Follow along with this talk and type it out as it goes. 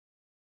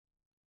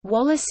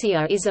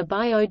Wallacea is a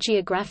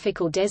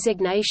biogeographical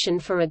designation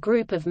for a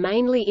group of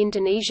mainly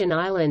Indonesian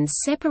islands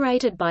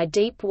separated by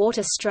deep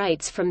water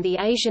straits from the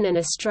Asian and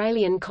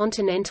Australian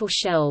continental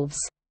shelves.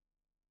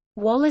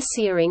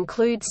 Wallacea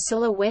includes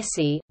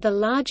Sulawesi, the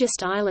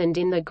largest island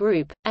in the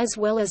group, as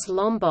well as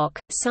Lombok,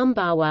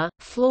 Sumbawa,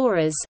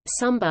 Flores,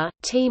 Sumba,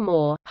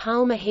 Timor,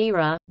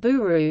 Halmahera,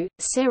 Buru,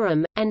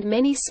 Seram, and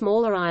many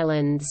smaller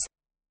islands.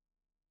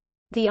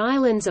 The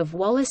islands of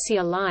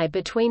Wallacea lie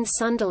between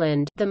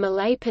Sundaland, the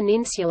Malay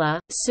Peninsula,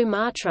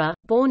 Sumatra,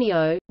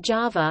 Borneo,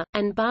 Java,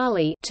 and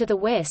Bali to the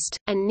west,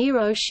 and near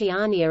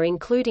Oceania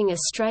including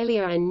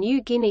Australia and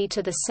New Guinea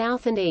to the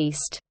south and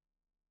east.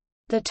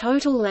 The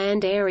total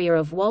land area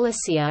of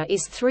Wallacea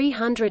is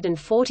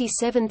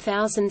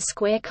 347,000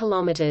 square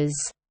kilometers.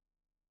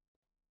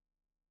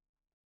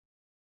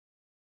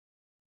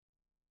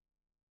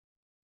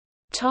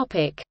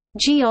 Topic: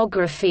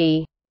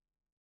 Geography.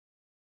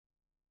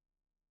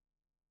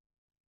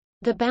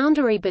 The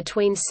boundary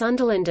between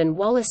Sundaland and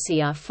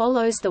Wallacea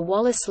follows the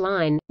Wallace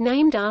Line,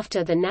 named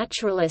after the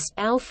naturalist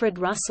Alfred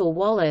Russel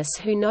Wallace,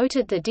 who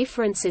noted the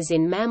differences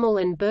in mammal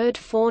and bird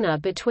fauna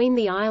between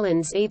the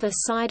islands either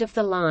side of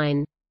the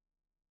line.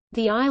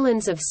 The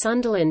islands of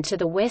Sundaland to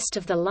the west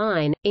of the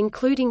line,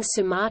 including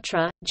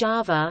Sumatra,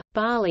 Java,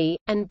 Bali,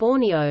 and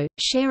Borneo,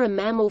 share a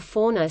mammal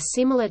fauna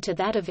similar to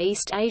that of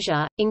East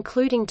Asia,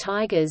 including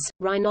tigers,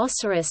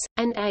 rhinoceros,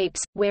 and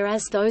apes,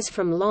 whereas those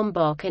from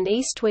Lombok and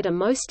eastward are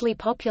mostly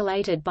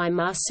populated by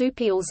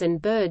marsupials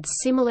and birds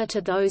similar to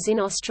those in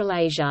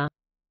Australasia.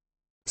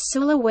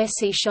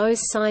 Sulawesi shows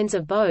signs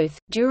of both.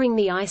 During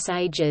the Ice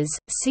Ages,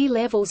 sea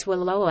levels were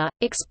lower,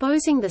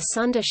 exposing the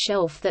Sunda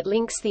Shelf that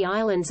links the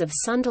islands of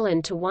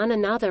Sundaland to one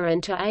another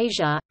and to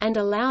Asia, and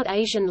allowed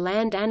Asian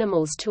land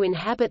animals to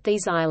inhabit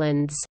these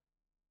islands.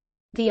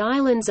 The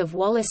islands of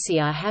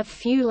Wallacea have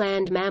few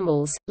land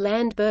mammals,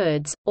 land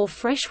birds, or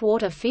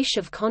freshwater fish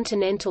of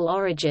continental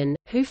origin,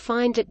 who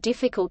find it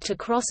difficult to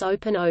cross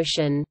open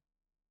ocean.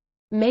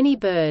 Many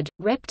bird,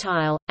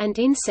 reptile, and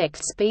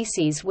insect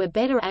species were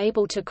better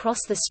able to cross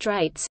the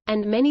straits,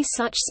 and many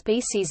such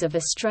species of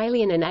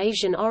Australian and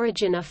Asian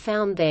origin are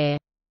found there.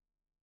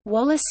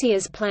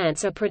 Wallacea's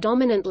plants are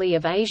predominantly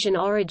of Asian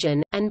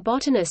origin, and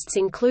botanists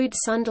include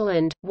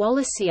Sundaland,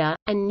 Wallacea,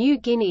 and New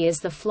Guinea as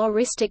the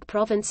floristic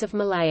province of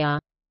Malaya.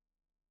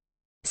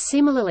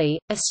 Similarly,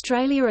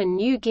 Australia and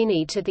New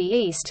Guinea to the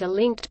east are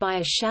linked by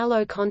a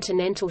shallow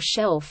continental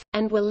shelf,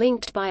 and were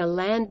linked by a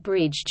land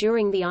bridge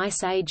during the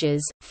Ice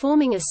Ages,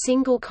 forming a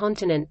single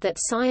continent that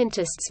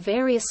scientists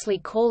variously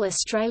call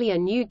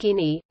Australia-New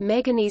Guinea,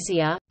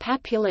 Meganesia,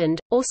 Papuland,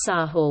 or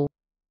Sahul.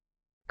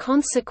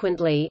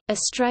 Consequently,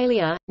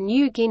 Australia,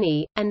 New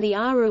Guinea, and the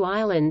Aru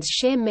Islands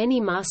share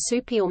many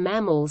marsupial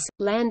mammals,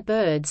 land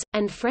birds,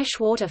 and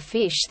freshwater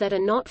fish that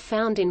are not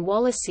found in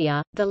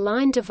Wallacea. The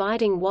line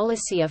dividing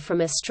Wallacea from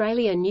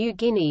Australia-New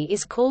Guinea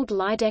is called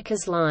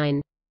Lydekkers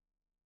Line.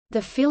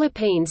 The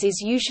Philippines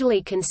is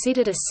usually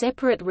considered a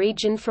separate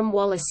region from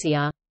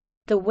Wallacea.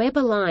 The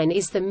Weber Line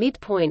is the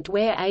midpoint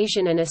where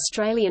Asian and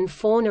Australian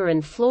fauna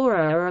and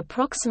flora are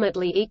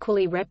approximately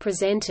equally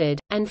represented,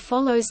 and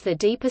follows the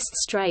deepest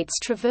straits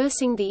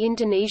traversing the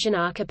Indonesian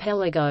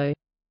archipelago.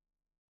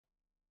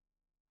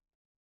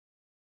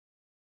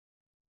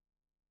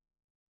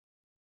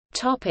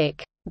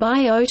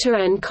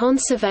 Biota and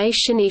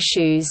conservation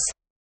issues.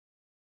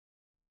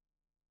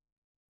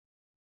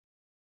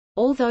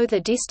 Although the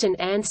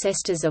distant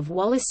ancestors of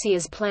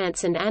Wallacea's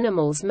plants and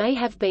animals may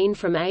have been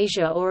from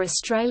Asia or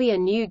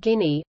Australia-New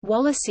Guinea,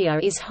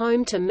 Wallacea is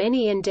home to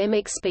many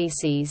endemic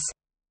species.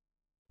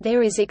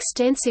 There is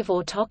extensive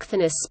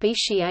autochthonous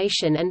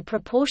speciation and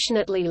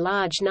proportionately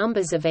large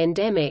numbers of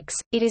endemics.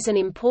 It is an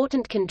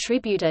important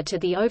contributor to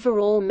the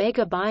overall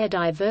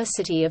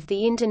mega-biodiversity of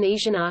the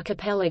Indonesian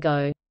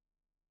archipelago.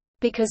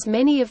 Because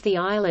many of the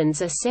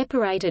islands are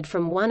separated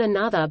from one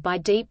another by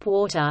deep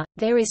water,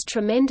 there is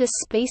tremendous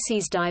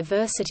species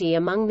diversity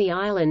among the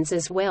islands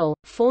as well.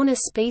 Fauna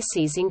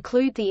species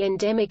include the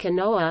endemic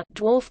Anoa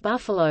dwarf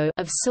buffalo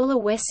of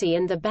Sulawesi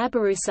and the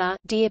babirusa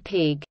deer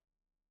pig.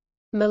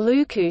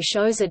 Maluku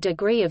shows a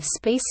degree of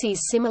species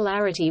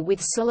similarity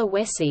with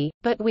Sulawesi,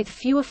 but with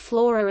fewer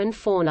flora and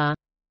fauna.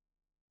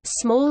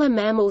 Smaller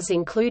mammals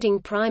including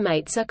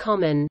primates are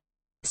common.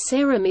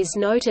 Seram is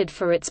noted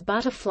for its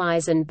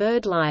butterflies and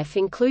birdlife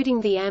including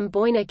the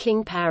Amboina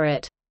king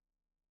parrot.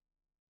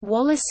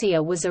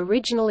 Wallacea was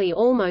originally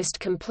almost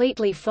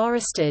completely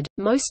forested,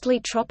 mostly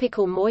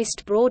tropical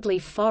moist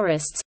broadleaf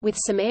forests, with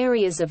some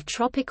areas of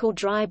tropical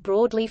dry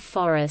broadleaf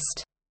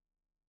forest.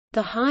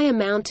 The higher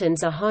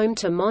mountains are home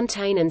to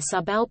montane and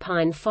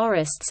subalpine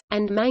forests,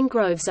 and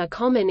mangroves are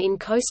common in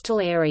coastal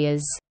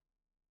areas.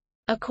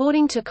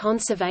 According to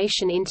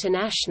Conservation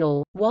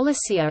International,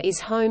 Wallacea is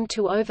home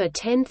to over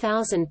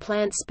 10,000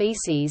 plant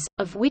species,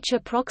 of which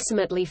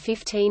approximately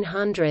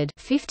 1,500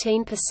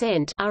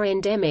 (15%) are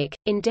endemic.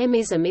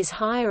 Endemism is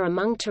higher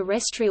among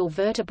terrestrial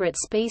vertebrate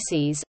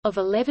species. Of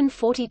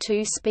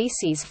 1142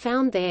 species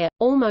found there,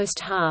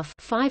 almost half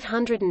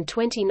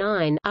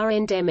 (529) are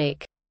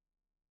endemic.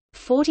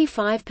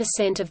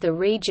 45% of the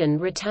region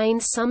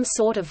retains some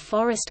sort of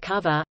forest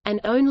cover, and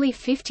only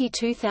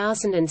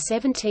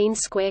 52,017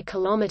 square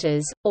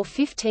kilometers, or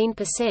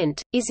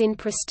 15%, is in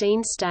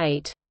pristine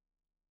state.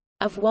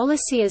 Of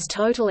Wallacea's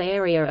total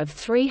area of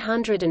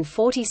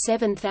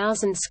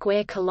 347,000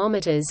 square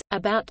kilometers,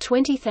 about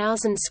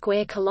 20,000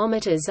 square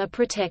kilometers are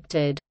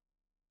protected.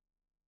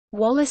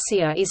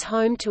 Wallacea is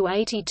home to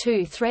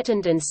 82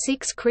 threatened and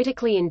 6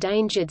 critically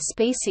endangered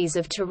species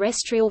of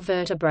terrestrial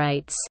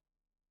vertebrates.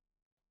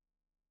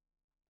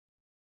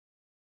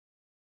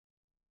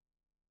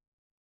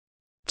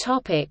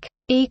 Topic: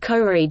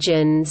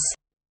 Ecoregions.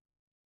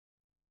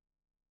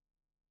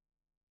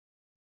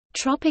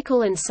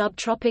 Tropical and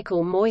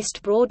subtropical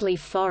moist broadleaf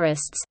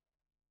forests.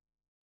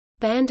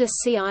 Banda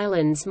Sea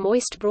Islands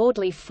moist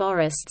broadleaf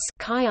forests,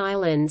 Kai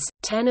Islands,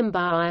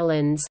 Tanimbar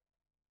Islands.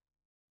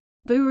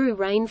 Buru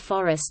rain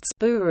forests,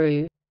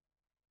 Buru.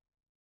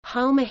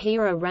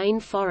 Halmahera rain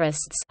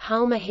forests,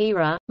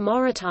 Halmahera,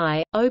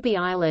 Morotai, Obi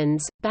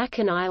Islands,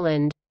 Bacan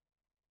Island.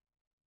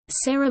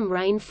 Seram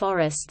rain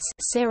forests,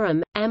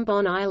 Seram,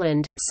 Ambon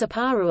Island,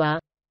 Saparua.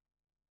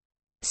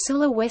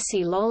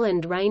 Sulawesi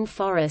lowland rain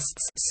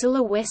forests,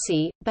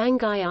 Sulawesi,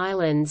 Bangai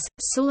Islands,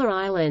 Sula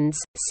Islands,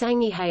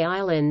 Sangihe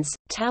Islands,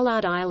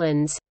 Talard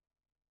Islands.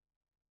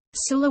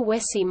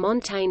 Sulawesi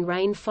montane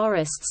rain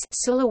forests,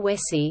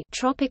 Sulawesi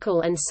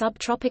tropical and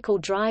subtropical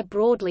dry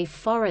broadleaf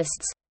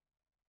forests.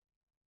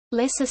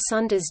 Lesser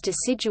Sundas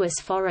deciduous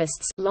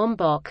forests,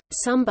 Lombok,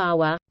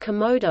 Sumbawa,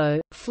 Komodo,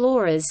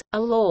 Flores,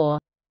 Alor.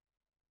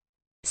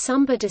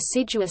 Sumba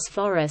deciduous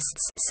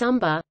forests,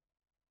 Sumba.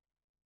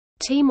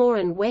 Timor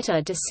and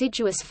Weta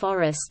deciduous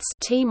forests,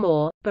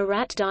 Timor,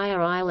 Barat Daya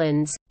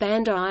Islands,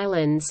 Banda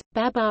Islands,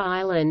 Baba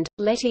Island,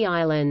 Leti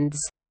Islands.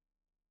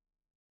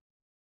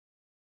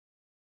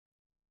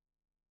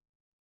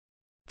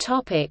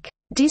 Topic: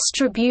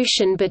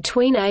 Distribution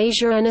between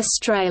Asia and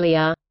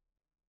Australia.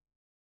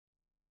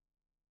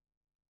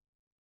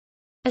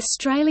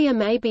 Australia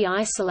may be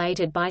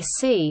isolated by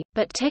sea,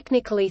 but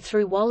technically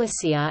through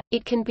Wallacea,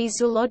 it can be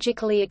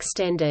zoologically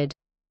extended.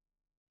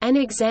 An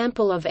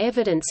example of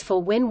evidence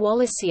for when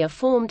Wallacea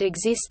formed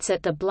exists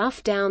at the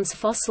Bluff Downs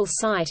fossil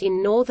site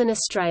in northern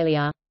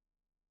Australia.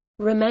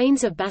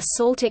 Remains of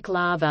basaltic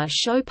lava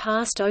show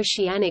past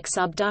oceanic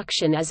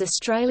subduction as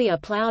Australia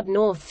ploughed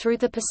north through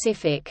the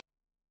Pacific.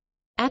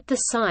 At the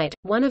site,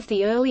 one of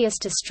the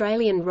earliest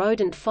Australian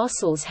rodent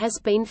fossils has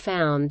been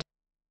found.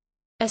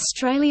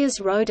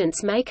 Australia's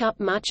rodents make up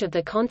much of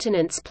the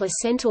continent's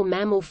placental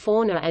mammal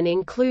fauna and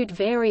include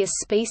various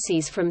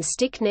species from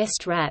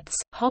stick-nest rats,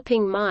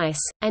 hopping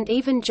mice, and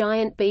even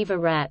giant beaver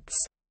rats.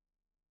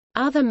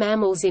 Other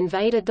mammals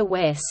invaded the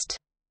West.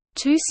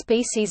 2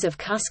 species of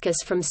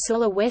cuscus from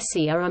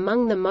Sulawesi are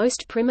among the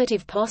most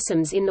primitive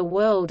possums in the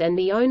world and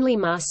the only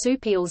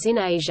marsupials in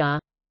Asia.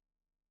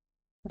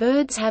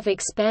 Birds have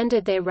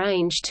expanded their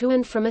range to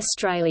and from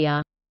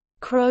Australia.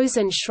 Crows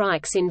and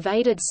shrikes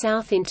invaded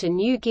south into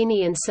New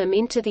Guinea and some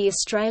into the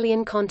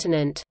Australian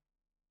continent.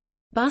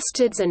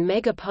 Bustards and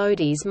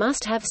megapodes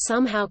must have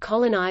somehow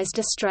colonised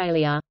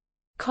Australia.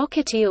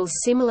 Cockatiels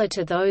similar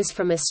to those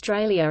from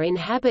Australia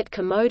inhabit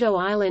Komodo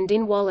Island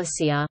in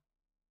Wallacea.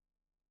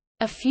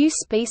 A few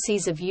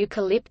species of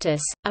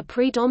eucalyptus, a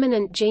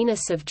predominant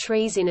genus of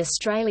trees in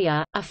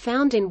Australia, are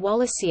found in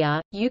Wallacea,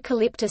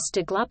 Eucalyptus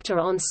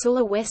deglupta on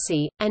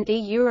Sulawesi, and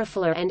E.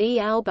 europhila and E.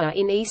 alba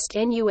in East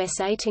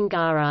Nusa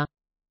Tenggara.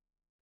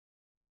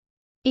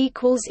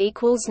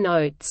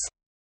 Notes